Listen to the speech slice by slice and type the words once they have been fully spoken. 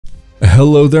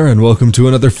Hello there and welcome to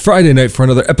another Friday night for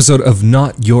another episode of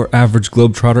Not Your Average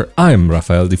Globetrotter. I'm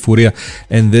Rafael de Furia,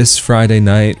 and this Friday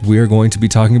night we are going to be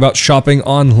talking about shopping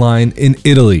online in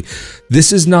Italy.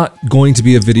 This is not going to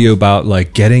be a video about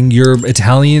like getting your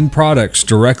Italian products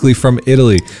directly from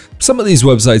Italy. Some of these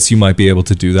websites you might be able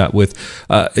to do that with.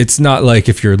 It's not like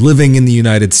if you're living in the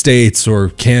United States or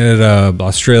Canada,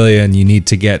 Australia, and you need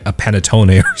to get a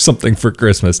panettone or something for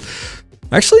Christmas.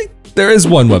 Actually, there is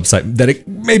one website that it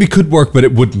maybe could work, but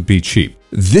it wouldn't be cheap.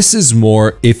 This is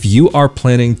more if you are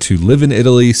planning to live in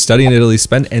Italy, study in Italy,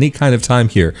 spend any kind of time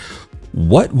here.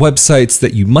 What websites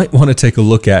that you might want to take a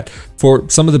look at for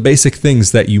some of the basic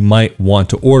things that you might want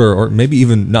to order, or maybe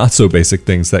even not so basic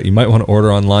things that you might want to order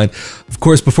online. Of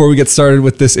course, before we get started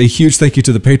with this, a huge thank you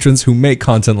to the patrons who make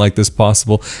content like this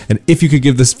possible. And if you could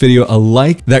give this video a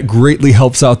like, that greatly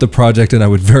helps out the project and I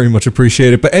would very much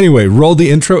appreciate it. But anyway, roll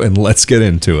the intro and let's get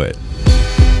into it.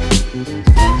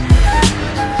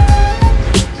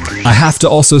 I have to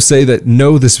also say that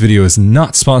no, this video is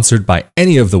not sponsored by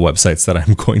any of the websites that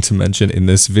I'm going to mention in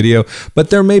this video, but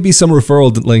there may be some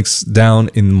referral links down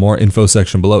in the more info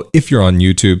section below if you're on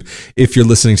YouTube. If you're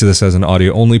listening to this as an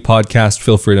audio-only podcast,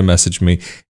 feel free to message me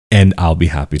and I'll be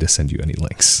happy to send you any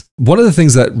links. One of the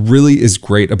things that really is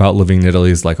great about living in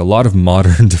Italy is like a lot of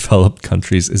modern developed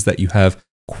countries is that you have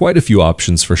quite a few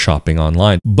options for shopping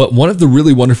online. But one of the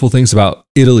really wonderful things about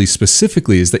Italy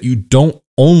specifically is that you don't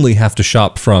only have to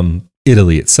shop from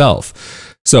Italy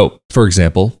itself. So, for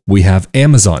example, we have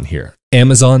Amazon here,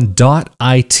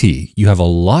 Amazon.it. You have a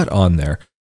lot on there,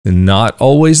 not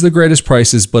always the greatest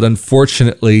prices, but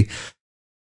unfortunately,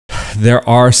 there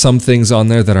are some things on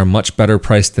there that are much better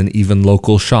priced than even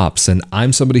local shops. And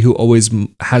I'm somebody who always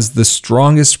has the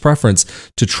strongest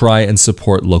preference to try and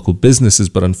support local businesses.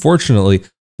 But unfortunately,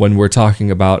 when we're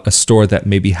talking about a store that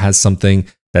maybe has something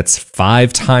that's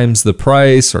 5 times the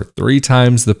price or 3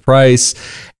 times the price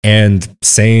and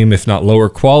same, if not lower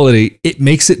quality, it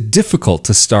makes it difficult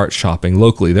to start shopping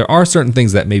locally. There are certain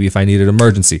things that maybe if I need an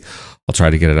emergency, I'll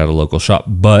try to get it at a local shop.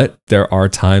 But there are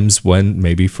times when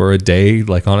maybe for a day,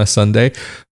 like on a Sunday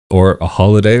or a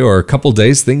holiday or a couple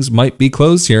days, things might be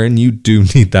closed here and you do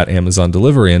need that Amazon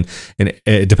delivery. And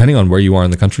depending on where you are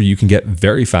in the country, you can get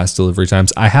very fast delivery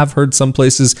times. I have heard some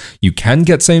places you can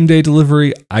get same day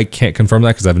delivery. I can't confirm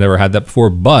that because I've never had that before,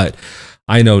 but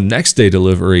I know next day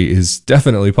delivery is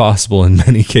definitely possible in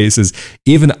many cases.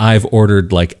 Even I've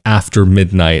ordered like after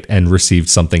midnight and received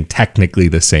something technically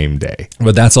the same day.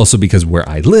 But that's also because where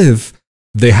I live,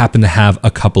 they happen to have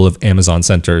a couple of Amazon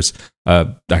centers,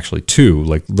 actually 2,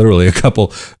 like literally a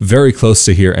couple very close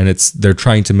to here. And they're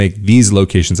trying to make these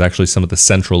locations actually some of the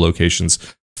central locations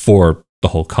for the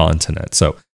whole continent.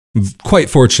 So I'm quite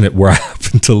fortunate where I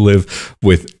happen to live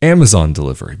with Amazon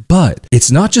delivery. But it's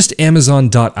not just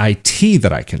Amazon.it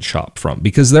that I can shop from,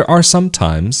 because there are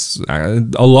sometimes,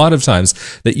 a lot of times,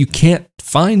 that you can't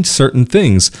find certain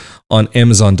things on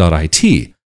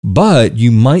Amazon.it. But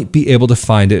you might be able to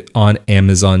find it on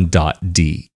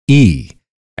Amazon.de.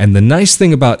 And the nice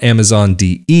thing about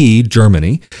Amazon.de,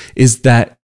 Germany, is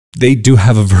that they do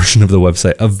have a version of the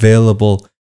website available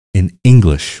in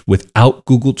English without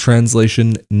Google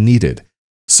translation needed.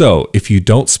 So if you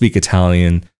don't speak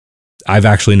Italian, I've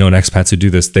actually known expats who do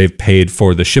this. They've paid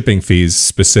for the shipping fees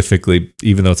specifically,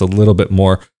 even though it's a little bit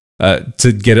more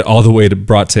to get it all the way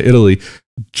brought to Italy,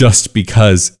 just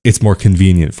because it's more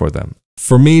convenient for them.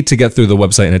 For me to get through the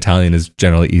website in Italian is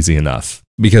generally easy enough,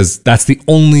 because that's the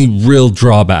only real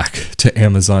drawback to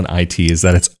Amazon IT is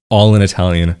that it's all in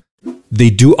Italian.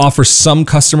 They do offer some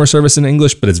customer service in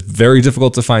English, but it's very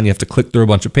difficult to find. You have to click through a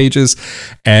bunch of pages,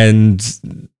 and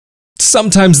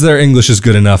sometimes their English is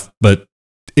good enough, but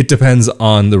it depends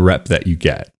on the rep that you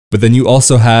get. But then you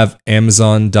also have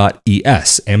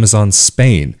Amazon.es, Amazon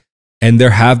Spain. And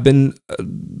there have been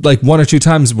like 1 or 2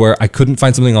 times where I couldn't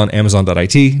find something on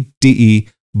Amazon.it, DE,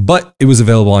 but it was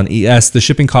available on ES. The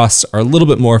shipping costs are a little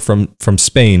bit more from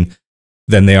Spain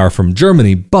than they are from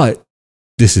Germany, but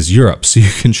this is Europe, so you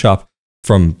can shop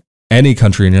from any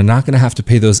country and you're not going to have to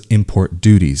pay those import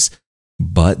duties.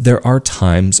 But there are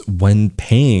times when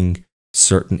paying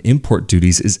certain import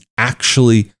duties is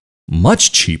actually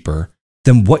much cheaper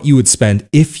than what you would spend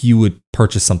if you would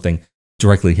purchase something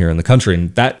directly here in the country.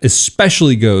 And that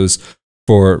especially goes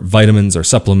for vitamins or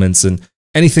supplements and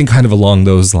anything kind of along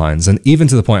those lines. And even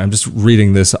to the point, I'm just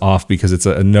reading this off because it's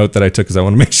a note that I took because I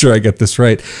want to make sure I get this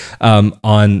right.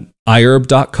 On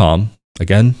iHerb.com,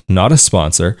 again, not a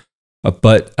sponsor,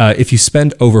 but if you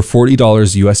spend over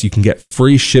 $40 US, you can get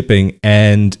free shipping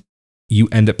and you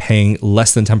end up paying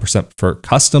less than 10% for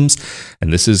customs.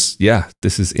 And this is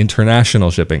international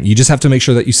shipping. You just have to make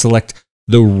sure that you select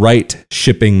the right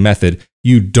shipping method.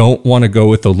 You don't want to go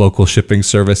with the local shipping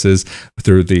services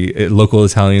through the local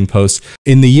Italian post.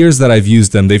 In the years that I've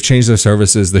used them, they've changed their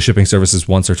services, the shipping services,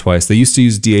 once or twice. They used to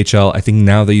use DHL. I think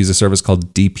now they use a service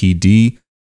called DPD,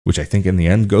 which I think in the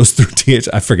end goes through DHL.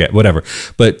 I forget, whatever.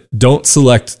 But don't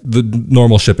select the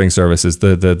normal shipping services,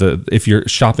 if you're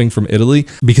shopping from Italy,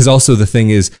 because also the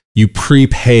thing is you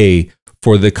prepay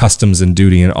for the customs and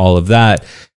duty and all of that.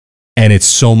 And it's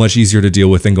so much easier to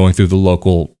deal with than going through the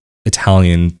local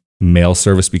Italian mail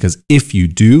service, because if you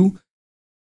do,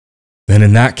 then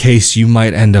in that case, you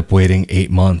might end up waiting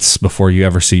 8 months before you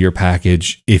ever see your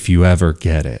package, if you ever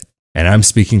get it. And I'm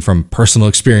speaking from personal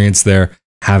experience there,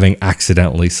 having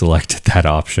accidentally selected that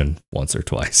option once or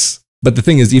twice. But the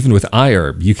thing is, even with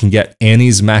iHerb, you can get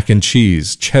Annie's mac and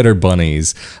cheese, cheddar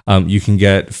bunnies, you can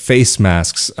get face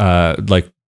masks,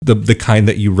 like the kind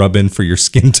that you rub in for your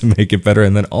skin to make it better.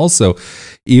 And then also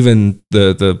even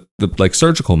the like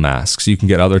surgical masks, you can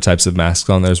get other types of masks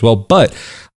on there as well. But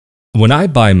when I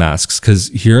buy masks, because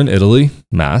here in Italy,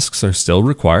 masks are still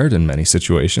required in many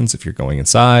situations. If you're going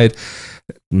inside,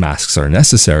 masks are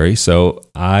necessary. So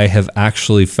I have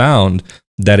actually found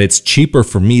that it's cheaper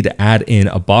for me to add in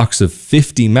a box of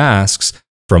 50 masks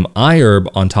from iHerb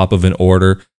on top of an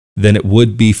order than it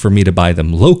would be for me to buy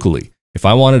them locally. If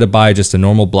I wanted to buy just a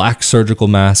normal black surgical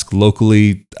mask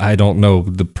locally, I don't know,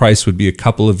 the price would be a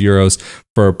couple of euros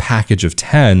for a package of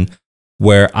 10,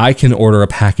 where I can order a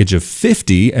package of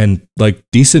 50 and like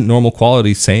decent normal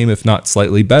quality, same if not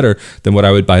slightly better than what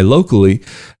I would buy locally.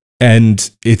 And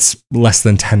it's less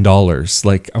than $10.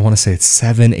 Like I want to say it's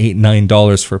 $7, $8,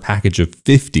 $9 for a package of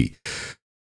 50.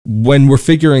 When we're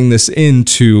figuring this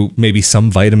into maybe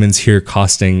some vitamins here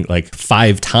costing like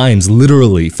 5 times,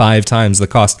 literally 5 times the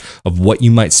cost of what you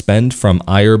might spend from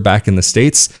iHerb back in the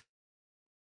States,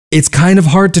 it's kind of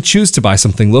hard to choose to buy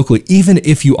something locally. Even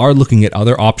if you are looking at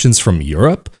other options from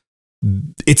Europe,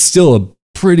 it's still a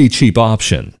pretty cheap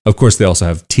option. Of course, they also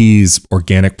have teas,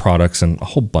 organic products, and a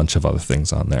whole bunch of other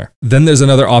things on there. Then there's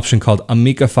another option called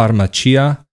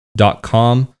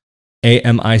amicafarmacia.com,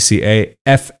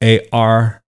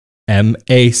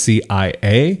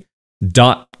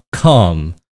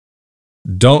 AMICAFARMACIA.com.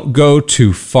 Don't go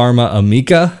to Pharma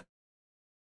Amica.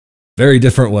 Very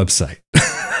different website.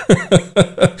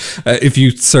 If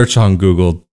you search on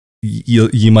Google,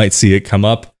 you might see it come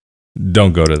up.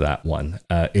 Don't go to that one.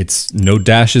 It's no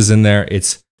dashes in there.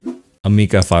 It's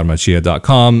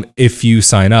amicafarmacia.com. If you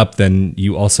sign up, then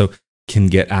you also can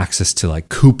get access to like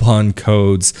coupon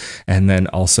codes. And then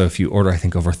also if you order, I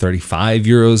think over 35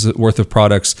 euros worth of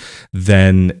products,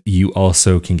 then you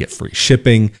also can get free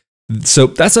shipping. So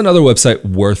that's another website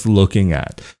worth looking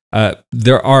at.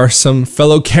 There are some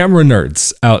fellow camera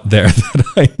nerds out there that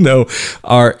I know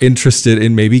are interested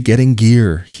in maybe getting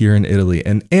gear here in Italy.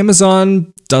 And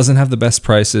Amazon doesn't have the best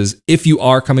prices. If you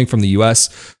are coming from the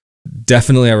US,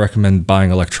 definitely I recommend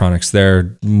buying electronics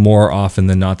there. More often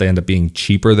than not, they end up being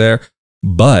cheaper there.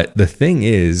 But the thing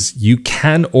is, you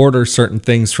can order certain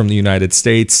things from the United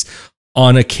States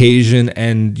on occasion,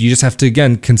 and you just have to,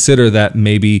 again, consider that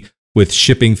maybe with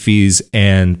shipping fees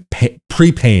and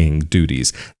prepaying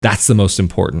duties, that's the most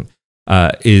important,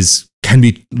 can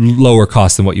be lower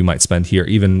cost than what you might spend here.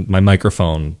 Even my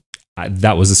microphone,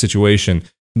 that was a situation.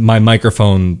 My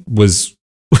microphone was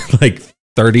like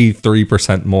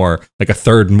 33% more, like a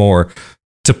third more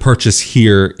to purchase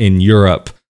here in Europe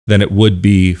than it would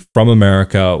be from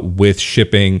America with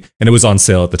shipping. And it was on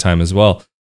sale at the time as well.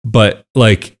 But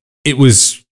like it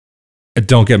was,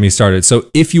 don't get me started. So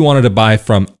if you wanted to buy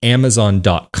from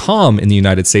Amazon.com in the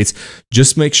United States,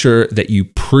 just make sure that you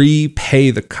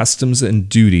prepay the customs and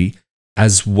duty,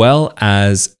 as well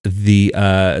as the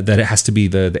that it has to be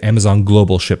the Amazon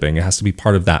global shipping. It has to be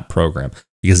part of that program,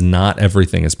 because not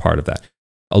everything is part of that.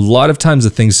 A lot of times the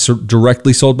things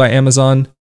directly sold by Amazon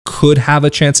could have a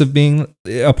chance of being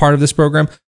a part of this program,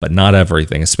 but not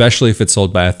everything, especially if it's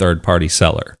sold by a third-party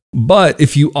seller. But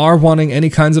if you are wanting any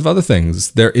kinds of other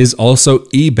things, there is also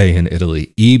eBay in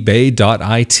Italy,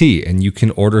 ebay.it, and you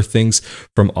can order things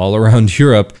from all around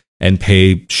Europe and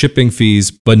pay shipping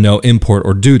fees, but no import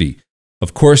or duty.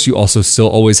 Of course, you also still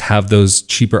always have those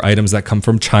cheaper items that come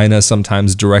from China,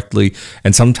 sometimes directly,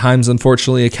 and sometimes,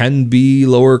 unfortunately, it can be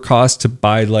lower cost to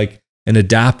buy like an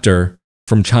adapter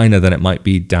from China than it might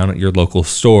be down at your local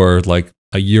store, like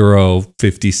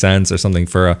 €1.50 or something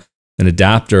for an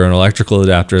adapter, an electrical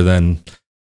adapter, than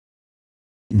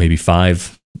maybe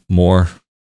 5 more,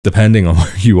 depending on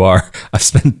where you are. I've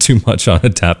spent too much on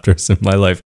adapters in my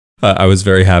life. I was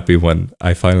very happy when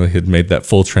I finally had made that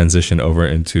full transition over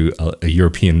into a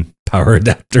European power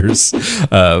adapters,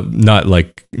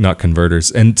 not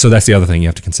converters. And so that's the other thing you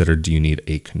have to consider. Do you need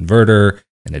a converter,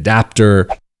 an adapter,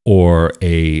 or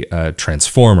a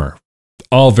transformer?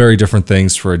 All very different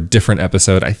things for a different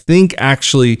episode. I think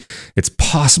actually it's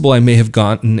possible I may have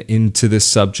gotten into this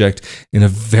subject in a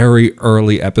very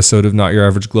early episode of Not Your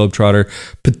Average Globetrotter,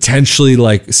 potentially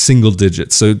like single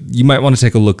digits. So you might want to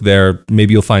take a look there.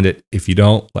 Maybe you'll find it. If you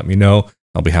don't, let me know.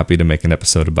 I'll be happy to make an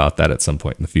episode about that at some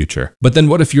point in the future. But then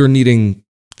what if you're needing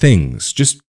things,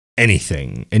 just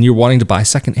anything, and you're wanting to buy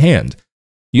secondhand?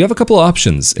 You have a couple of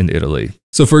options in Italy.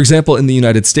 So for example, in the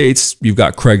United States, you've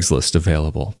got Craigslist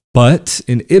available. But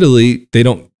in Italy, they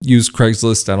don't use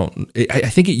Craigslist. I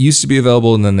think it used to be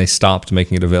available and then they stopped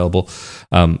making it available.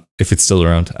 If it's still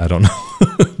around, I don't know.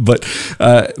 But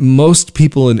most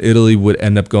people in Italy would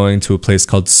end up going to a place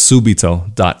called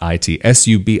subito.it,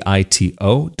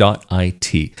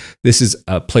 subito.it. This is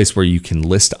a place where you can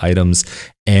list items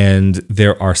and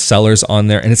there are sellers on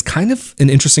there. And it's kind of an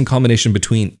interesting combination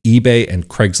between eBay and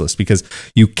Craigslist because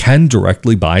you can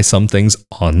directly buy some things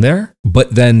on there,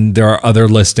 but then there are other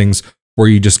listings where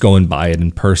you just go and buy it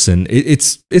in person.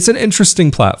 It's an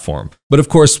interesting platform. But of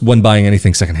course, when buying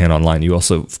anything secondhand online, you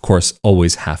also, of course,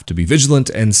 always have to be vigilant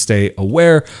and stay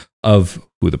aware of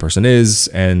who the person is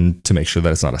and to make sure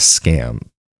that it's not a scam.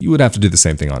 You would have to do the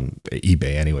same thing on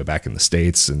eBay anyway, back in the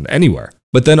States and anywhere.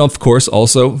 But then, of course,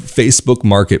 also Facebook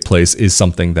Marketplace is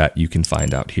something that you can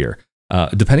find out here.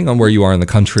 Depending on where you are in the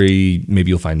country, maybe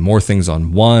you'll find more things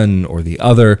on one or the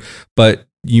other, but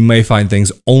you may find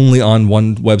things only on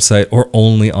one website or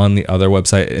only on the other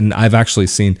website. And I've actually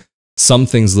seen some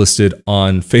things listed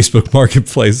on Facebook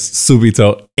Marketplace,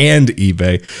 Subito, and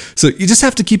eBay. So you just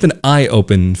have to keep an eye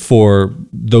open for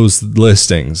those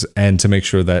listings and to make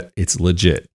sure that it's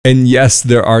legit. And yes,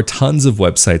 there are tons of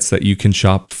websites that you can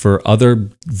shop for other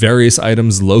various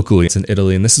items locally in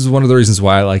Italy. And this is one of the reasons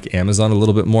why I like Amazon a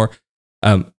little bit more.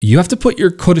 You have to put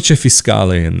your codice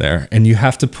fiscale in there and you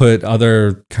have to put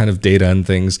other kind of data and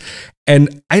things.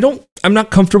 And I'm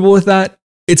not comfortable with that.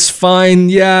 It's fine.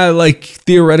 Yeah, like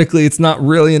theoretically, it's not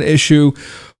really an issue,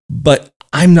 but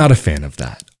I'm not a fan of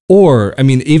that. Or, I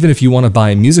mean, even if you want to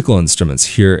buy musical instruments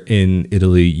here in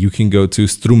Italy, you can go to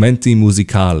Strumenti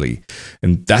Musicali.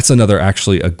 And that's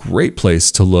actually a great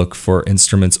place to look for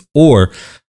instruments. Or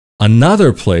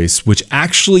another place, which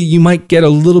actually you might get a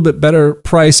little bit better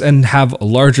price and have a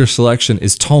larger selection,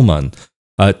 is Thomann.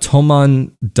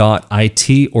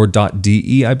 Thomann.it or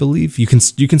 .de, I believe. You can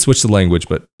switch the language,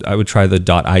 but I would try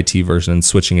the .it version and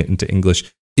switching it into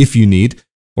English if you need,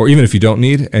 or even if you don't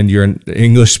need and you're an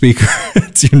English speaker,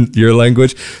 it's your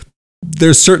language.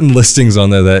 There's certain listings on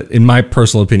there that, in my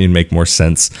personal opinion, make more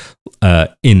sense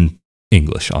in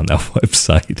English on that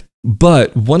website.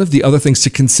 But one of the other things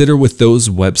to consider with those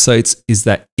websites is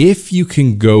that if you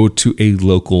can go to a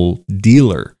local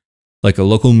dealer, like a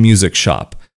local music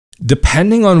shop,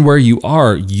 depending on where you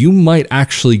are, you might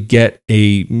actually get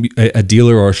a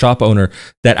dealer or a shop owner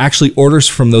that actually orders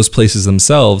from those places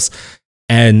themselves.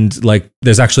 And like,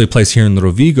 there's actually a place here in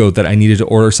Rovigo that I needed to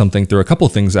order something through, a couple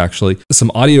of things actually,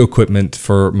 some audio equipment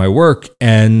for my work.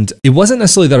 And it wasn't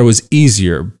necessarily that it was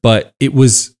easier, but it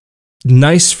was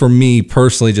nice for me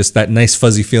personally, just that nice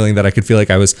fuzzy feeling that I could feel like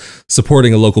I was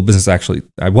supporting a local business. Actually,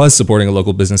 I was supporting a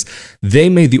local business. They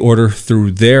made the order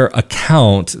through their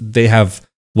account. They have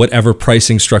whatever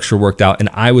pricing structure worked out, and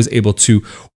I was able to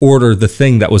order the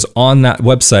thing that was on that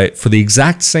website for the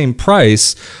exact same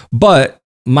price, but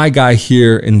my guy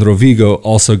here in Rovigo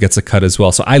also gets a cut as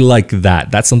well. So I like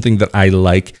that. That's something that I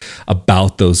like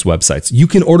about those websites. You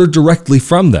can order directly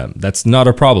from them. That's not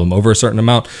a problem. Over a certain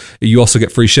amount, you also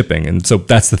get free shipping. And so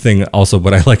that's the thing also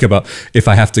what I like about, if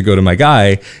I have to go to my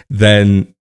guy,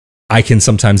 then I can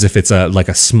sometimes, if it's like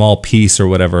a small piece or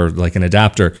whatever, like an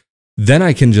adapter, then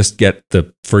I can just get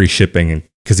the free shipping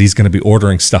because he's going to be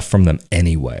ordering stuff from them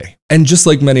anyway. And just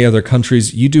like many other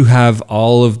countries, you do have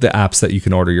all of the apps that you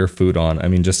can order your food on. I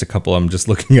mean, just a couple. I'm just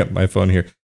looking at my phone here.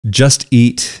 Just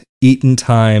Eat, Eat in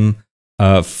Time,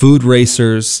 Food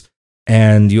Racers,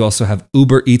 and you also have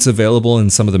Uber Eats available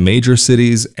in some of the major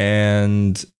cities.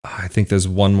 And I think there's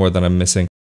one more that I'm missing.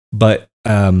 But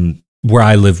where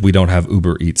I live, we don't have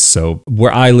Uber Eats. So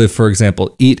where I live, for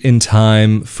example, Eat in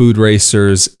Time, Food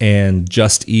Racers, and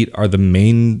Just Eat are the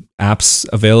main apps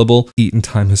available. Eat in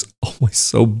Time is always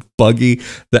so buggy.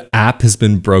 The app has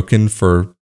been broken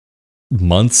for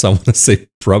months. I want to say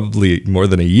probably more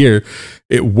than a year.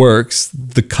 It works.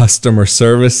 The customer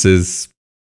service is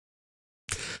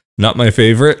not my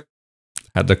favorite.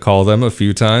 Had to call them a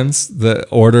few times. The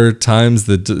order times,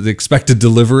 the expected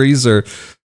deliveries are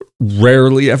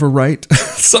rarely ever right.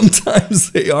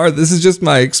 Sometimes they are. This is just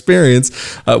my experience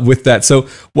with that. So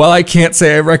while I can't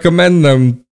say I recommend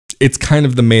them, it's kind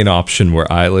of the main option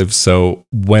where I live. So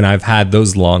when I've had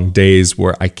those long days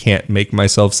where I can't make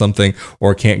myself something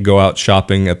or can't go out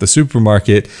shopping at the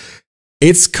supermarket,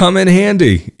 it's come in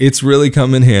handy. It's really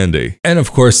come in handy. And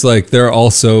of course, like there are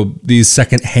also these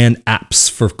secondhand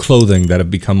apps for clothing that have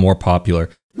become more popular.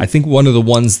 I think one of the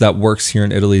ones that works here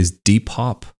in Italy is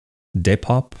Depop.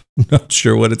 Depop? Not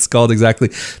sure what it's called exactly.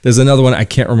 There's another one, I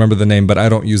can't remember the name, but I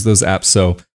don't use those apps,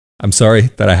 so I'm sorry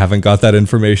that I haven't got that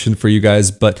information for you guys.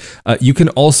 But you can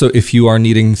also, if you are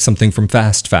needing something from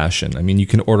fast fashion, I mean, you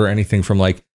can order anything from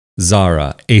like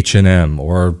Zara, H&M,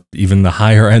 or even the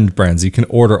higher end brands. You can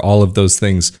order all of those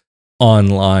things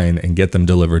online and get them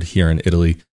delivered here in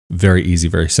Italy. Very easy,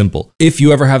 very simple. If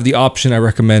you ever have the option, I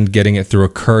recommend getting it through a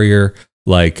courier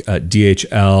like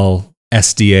DHL,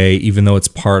 SDA, even though it's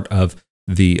part of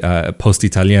the Poste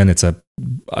Italienne. It's a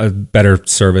better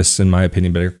service, in my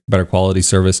opinion, better quality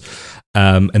service.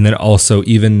 And then also,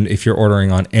 even if you're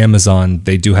ordering on Amazon,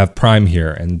 they do have Prime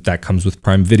here, and that comes with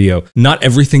Prime Video. Not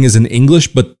everything is in English,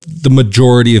 but the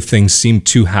majority of things seem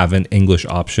to have an English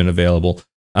option available.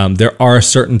 There are a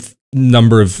certain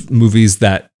number of movies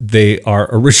that they are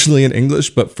originally in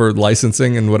English, but for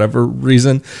licensing and whatever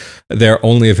reason, they're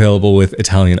only available with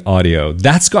Italian audio.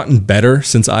 That's gotten better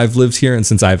since I've lived here and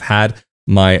since I've had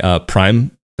my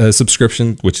Prime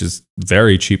subscription, which is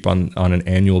very cheap on an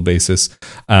annual basis.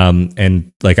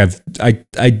 And like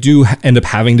I do end up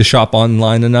having to shop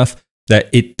online enough that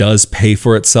it does pay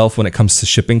for itself when it comes to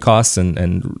shipping costs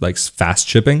and like fast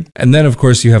shipping. And then of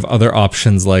course you have other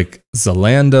options like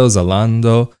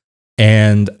Zalando,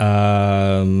 and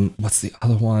what's the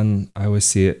other one? I always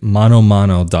see it,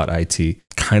 manomano.it,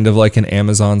 kind of like an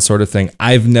Amazon sort of thing.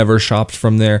 I've never shopped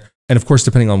from there. And of course,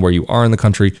 depending on where you are in the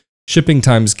country, shipping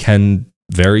times can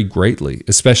vary greatly,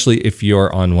 especially if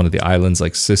you're on one of the islands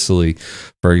like Sicily,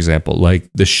 for example. Like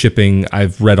the shipping,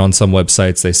 I've read on some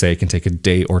websites, they say it can take a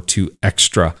day or two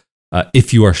extra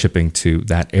if you are shipping to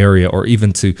that area, or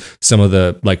even to some of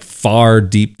the like far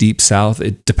deep south,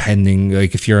 depending,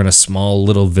 like if you're in a small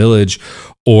little village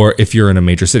or if you're in a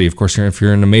major city. Of course, if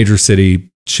you're in a major city,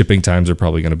 shipping times are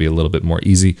probably going to be a little bit more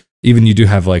easy. Even you do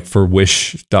have like for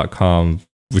wish.com,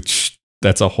 which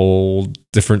that's a whole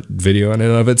different video in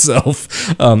and of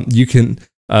itself. You can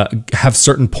have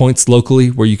certain points locally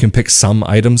where you can pick some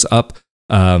items up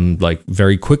like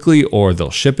very quickly, or they'll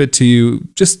ship it to you.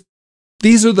 Just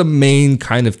these are the main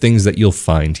kind of things that you'll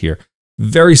find here.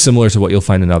 Very similar to what you'll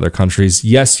find in other countries.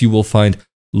 Yes, you will find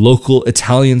local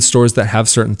Italian stores that have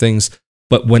certain things,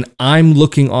 but when I'm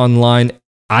looking online,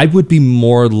 I would be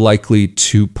more likely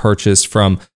to purchase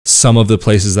from some of the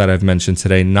places that I've mentioned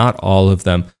today, not all of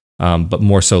them, but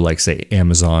more so like, say,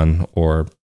 Amazon or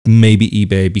maybe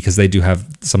eBay, because they do have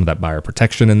some of that buyer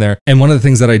protection in there. And one of the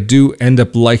things that I do end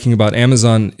up liking about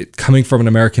Amazon, coming from an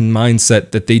American mindset,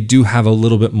 that they do have a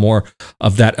little bit more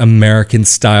of that American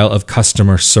style of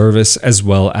customer service, as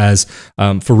well as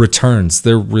for returns.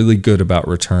 They're really good about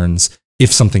returns.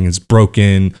 If something is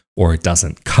broken or it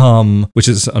doesn't come, which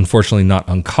is unfortunately not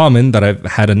uncommon, that I've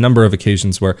had a number of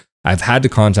occasions where I've had to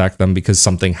contact them because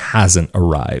something hasn't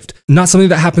arrived. Not something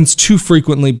that happens too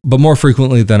frequently, but more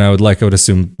frequently than I would like. I would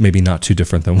assume maybe not too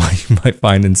different than what you might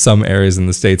find in some areas in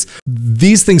the States.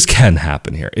 These things can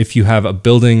happen here. If you have a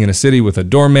building in a city with a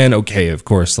doorman, okay, of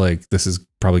course, like this is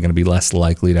probably going to be less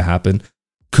likely to happen.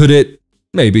 Could it?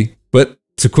 Maybe. But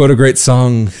to quote a great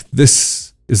song,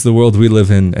 this is the world we live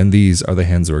in, and these are the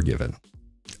hands we're given.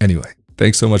 Anyway,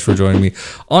 thanks so much for joining me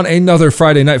on another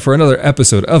Friday night for another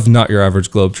episode of Not Your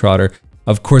Average Globetrotter.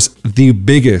 Of course, the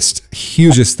biggest,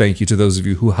 hugest thank you to those of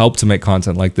you who help to make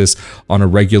content like this on a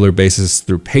regular basis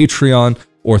through Patreon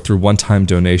or through one-time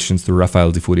donations through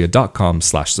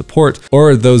rafaeldifuria.com/support,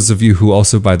 or those of you who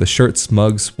also buy the shirts,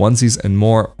 mugs, onesies, and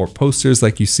more, or posters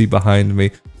like you see behind me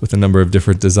with a number of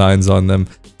different designs on them.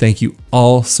 Thank you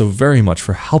all so very much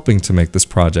for helping to make this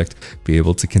project be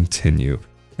able to continue.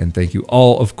 And thank you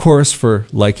all, of course, for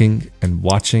liking and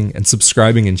watching and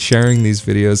subscribing and sharing these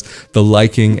videos. The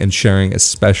liking and sharing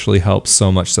especially helps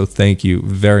so much, so thank you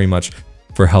very much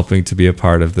for helping to be a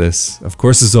part of this. Of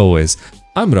course, as always,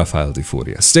 I'm Rafael Di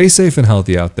Furia. Stay safe and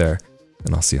healthy out there,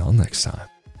 and I'll see y'all next time.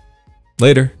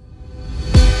 Later.